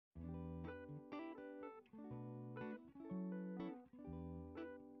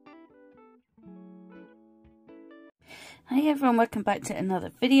Hey everyone, welcome back to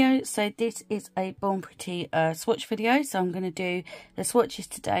another video. So this is a Born Pretty swatch video. So I'm going to do the swatches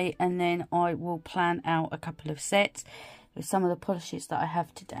today, and then I will plan out a couple of sets with some of the polishes that I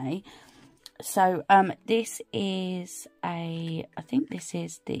have today. So this is I think this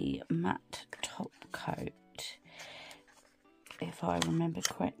is the matte top coat, if I remember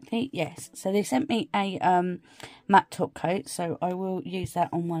correctly. Yes, so they sent me a matte top coat, so I will use that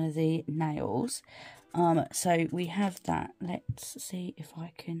on one of the nails. So we have that. Let's see if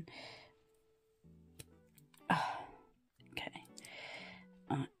I can. Okay.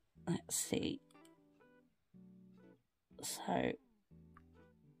 Let's see. So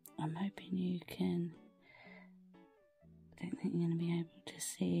I'm hoping you can. I don't think you're going to be able to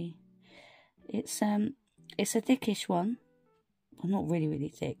see. It's a thickish one. Well, not really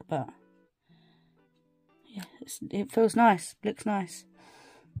thick, but yeah, it feels nice. Looks nice.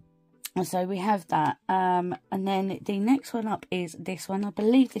 So we have that, and then the next one up is this one. I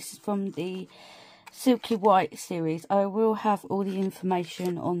believe this is from the Silky White series. I will have all the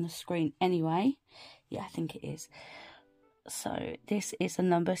information on the screen anyway. Yeah, I think it is. So this is a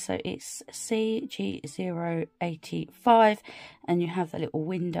number, so it's CG085, and you have the little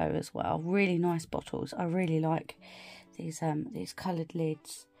window as well. Really nice bottles. I really like these coloured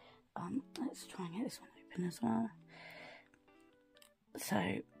lids. Let's try and get this one open as well.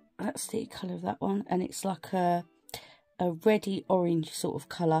 So that's the colour of that one, and it's like a reddy orange sort of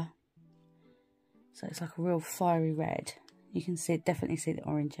colour. So it's like a real fiery red. You can see, definitely see the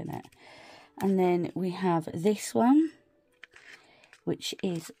orange in it. And then we have this one, which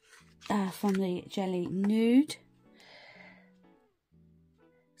is from the Jelly Nude.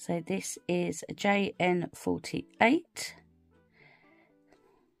 So this is JN48.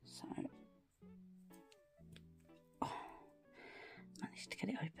 So managed to get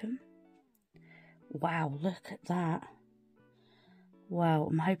it open. Wow, look at that. Wow,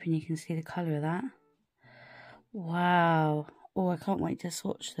 I'm hoping you can see the colour of that. Wow. Oh, I can't wait to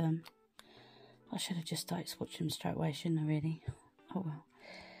swatch them. I should have just started swatching them straight away, shouldn't I, really? Oh well.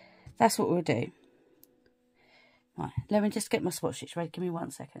 That's what we'll do. Right, let me just get my swatches ready. Give me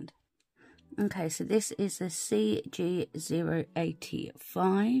 1 second. Okay, so this is the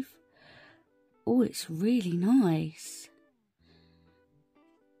CG085. Oh, it's really nice.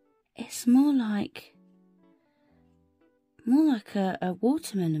 It's more like a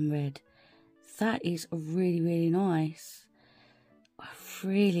watermelon red. That is really nice. I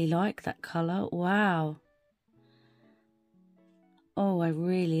really like that colour. Wow. Oh, I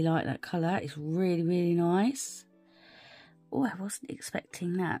really like that colour. That is really nice. Oh, I wasn't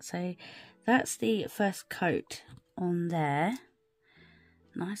expecting that. So that's the first coat on there.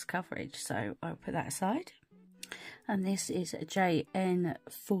 Nice coverage. So I'll put that aside. And this is a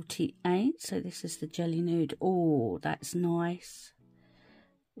JN48. So this is the Jelly Nude. Oh, that's nice.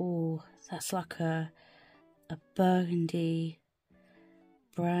 Oh, that's like a burgundy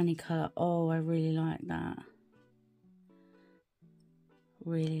brownie colour. Oh, I really like that.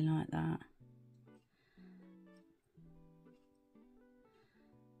 Really like that.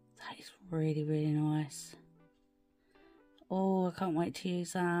 That is really nice. Oh, I can't wait to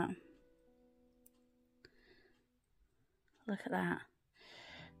use that. Look at that.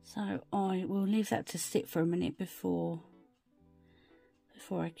 So I will leave that to sit for a minute before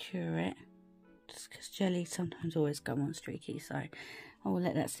I cure it. Just because jelly sometimes always go on streaky, so I will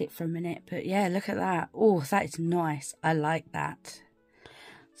let that sit for a minute. But yeah, look at that. Oh, that is nice. I like that.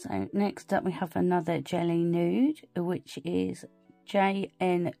 So next up we have another Jelly Nude, which is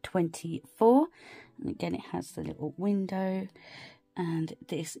JN24. And again, it has the little window. And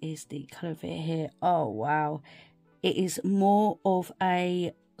this is the colour of it here. Oh, wow. It is more of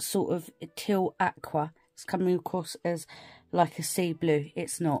a sort of teal aqua. It's coming across as like a sea blue.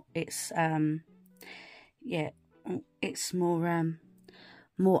 It's not. It's, yeah, it's more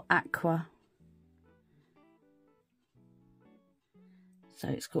aqua. So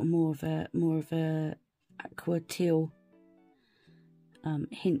it's got more of a aqua teal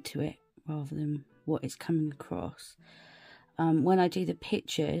hint to it, rather than what it's coming across. When I do the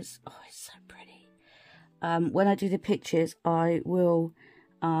pictures, oh, it's so pretty. When I do the pictures, I will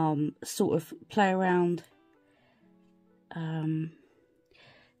sort of play around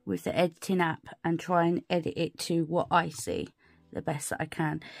with the editing app and try and edit it to what I see the best that I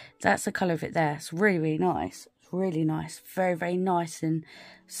can. That's the colour of it there. It's really nice. It's really nice. Very nice and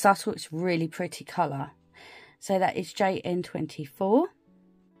subtle. It's really pretty colour. So that is JN24.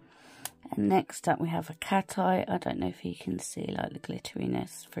 And next up we have a cat eye. I don't know if you can see like the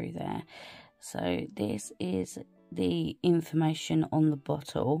glitteriness through there. So this is the information on the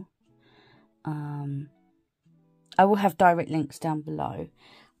bottle. I will have direct links down below.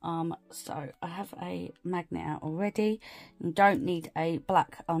 So I have a magnet out already. You don't need a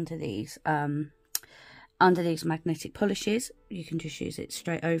black under these magnetic polishes. You can just use it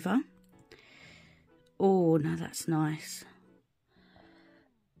straight over. Oh, no, that's nice.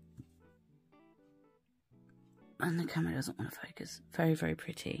 And the camera doesn't want to focus. Very, very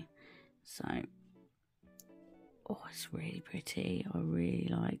pretty. So, oh, it's really pretty. I really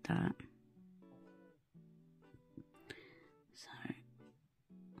like that. So,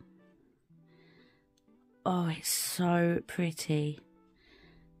 oh, it's so pretty.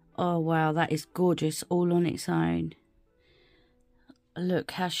 Oh, wow, that is gorgeous all on its own.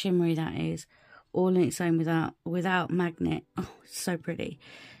 Look how shimmery that is. All on its own without magnet. Oh, it's so pretty.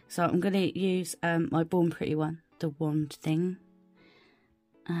 So I'm going to use my Born Pretty one, the wand thing,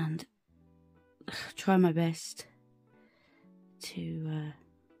 and try my best to,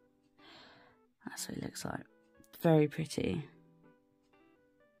 that's what it looks like. Very pretty.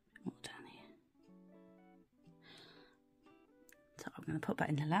 More down here. So I'm going to put that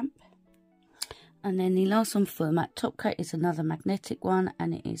in the lamp. And then the last one for the matte top coat is another magnetic one,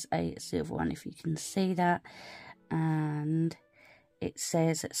 and it is a silver one, if you can see that. And it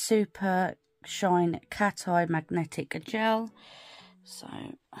says Super Shine Cat Eye Magnetic Gel. So,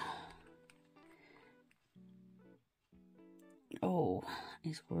 oh,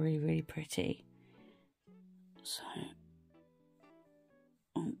 it's really, really pretty. So,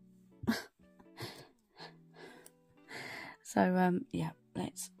 oh. So, yeah,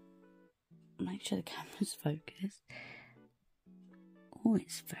 let's make sure the camera's focused. Oh,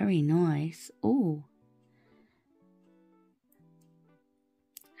 it's very nice. Oh,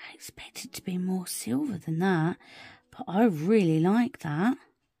 I expected to be more silver than that, but I really like that.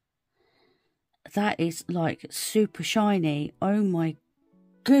 That is like super shiny. Oh my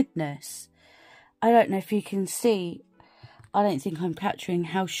goodness. I don't know if you can see. I don't think I'm capturing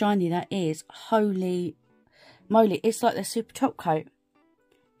how shiny that is. Holy moly. It's like the super top coat.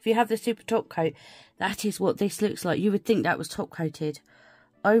 If you have the super top coat, that is what this looks like. You would think that was top coated.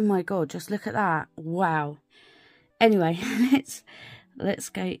 Oh my god, just look at that. Wow. Anyway, let's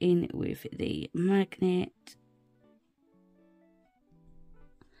go in with the magnet.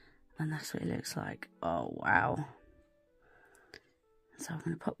 And that's what it looks like. Oh wow. So I'm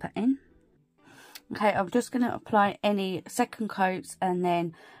going to pop that in. Okay, I'm just going to apply any second coats and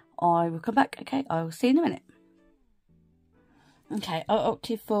then I will come back. Okay, I will see you in a minute. Okay, I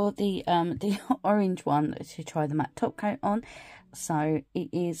opted for the orange one to try the matte top coat on. So it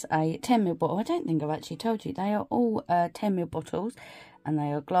is a 10ml bottle. I don't think I've actually told you. They are all 10ml bottles and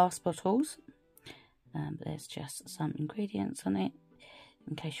they are glass bottles. There's just some ingredients on it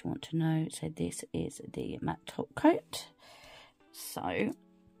in case you want to know. So this is the matte top coat. So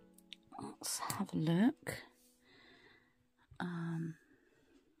let's have a look.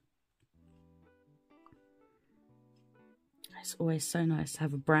 It's always so nice to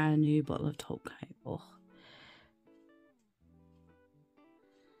have a brand new bottle of top coat. Oh.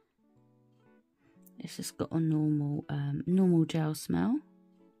 It's just got a normal gel smell.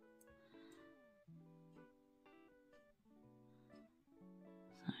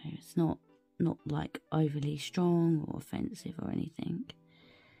 So it's not like overly strong or offensive or anything.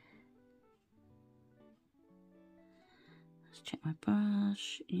 Let's check my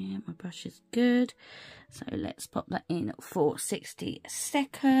brush. Yeah, my brush is good. So let's pop that in for 60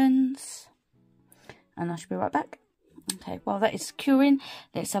 seconds. And I should be right back. Okay, while that is curing,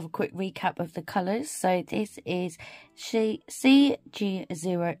 let's have a quick recap of the colours. So this is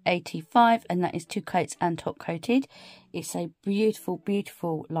CG085 and that is 2 coats and top coated. It's a beautiful,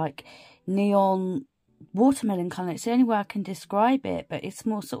 beautiful like neon watermelon colour. It's the only way I can describe it, but it's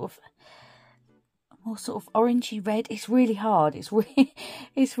more sort of orangey red. It's really hard. It's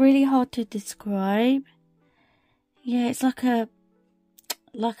really hard to describe. Yeah, it's like a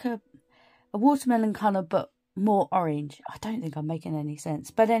watermelon colour, but more orange. I don't think I'm making any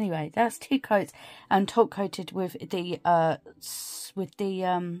sense, but anyway, that's 2 coats and top coated with the super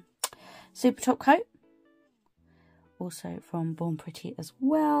top coat, also from Born Pretty as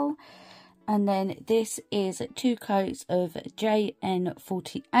well. And then this is 2 coats of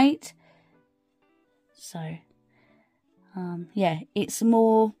JN48. So yeah, it's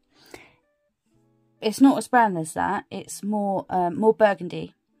not as brown as that. It's more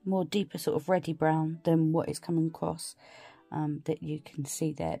burgundy, more deeper sort of reddy brown than what is coming across that you can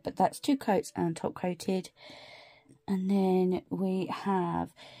see there. But that's 2 coats and top coated. And then we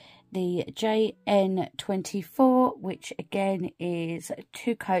have the JN24, which again is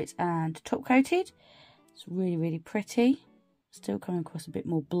 2 coats and top coated. It's really, really pretty. Still coming across a bit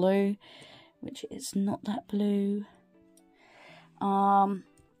more blue, which is not that blue. And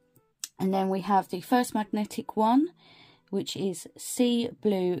then we have the first magnetic one, which is Sea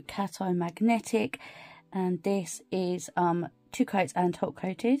Blue Cat Eye Magnetic, and this is 2 coats and top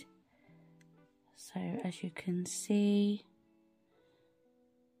coated. So as you can see,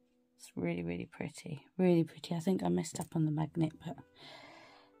 it's really, really pretty. Really pretty. I think I messed up on the magnet, but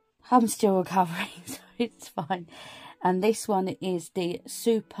I'm still recovering, so it's fine. And this one is the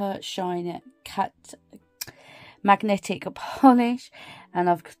Super Shine Cat Magnetic Polish, and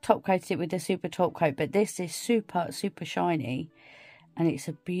I've top coated it with the super top coat, but this is super shiny, and it's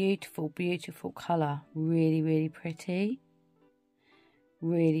a beautiful, beautiful colour. Really, really pretty.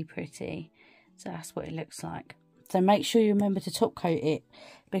 Really pretty. So that's what it looks like. So make sure you remember to top coat it,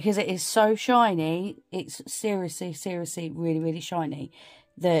 because it is so shiny. It's seriously, seriously really, really shiny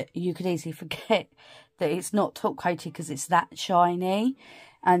that you could easily forget that it's not top coated because it's that shiny.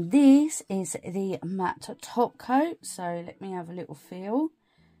 And this is the matte top coat. So let me have a little feel.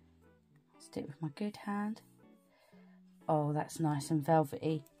 Let's do it with my good hand. Oh, that's nice and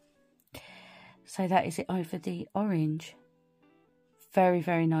velvety. So that is it over the orange. Very,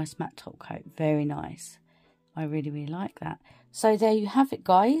 very nice matte top coat. Very nice. I really, really like that. So there you have it,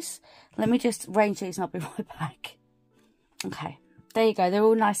 guys. Let me just arrange these and I'll be right back. Okay. There you go. They're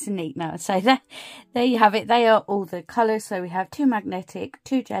all nice and neat now. So there you have it. They are all the colours. So we have 2 magnetic,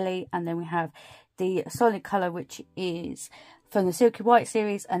 2 jelly, and then we have the solid colour, which is from the Silky White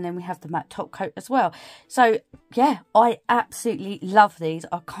series, and then we have the matte top coat as well. So yeah, I absolutely love these.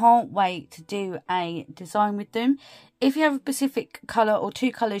 I can't wait to do a design with them. If you have a specific colour or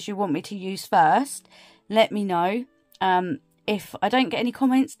 2 colours you want me to use first, let me know. If I don't get any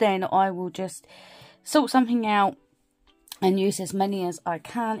comments, then I will just sort something out and use as many as I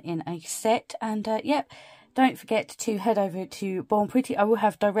can in a set. And yep, don't forget to head over to Born Pretty. I will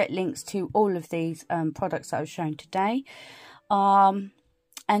have direct links to all of these products that I've shown today. And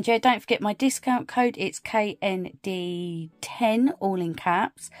yeah, don't forget my discount code. It's KND10, all in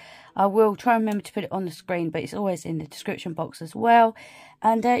caps. I will try and remember to put it on the screen, but it's always in the description box as well.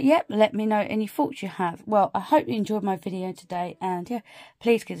 And yep, let me know any thoughts you have. Well, I hope you enjoyed my video today, and yeah,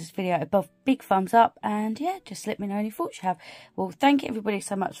 please give this video a big thumbs up, and yeah, just let me know any thoughts you have. Well, thank you everybody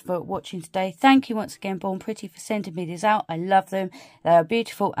so much for watching today. Thank you once again, Born Pretty, for sending me these out. I love them. They are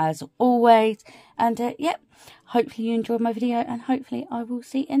beautiful as always. And yep, hopefully you enjoyed my video, and hopefully I will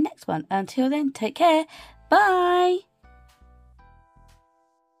see you in the next one. Until then, take care. Bye.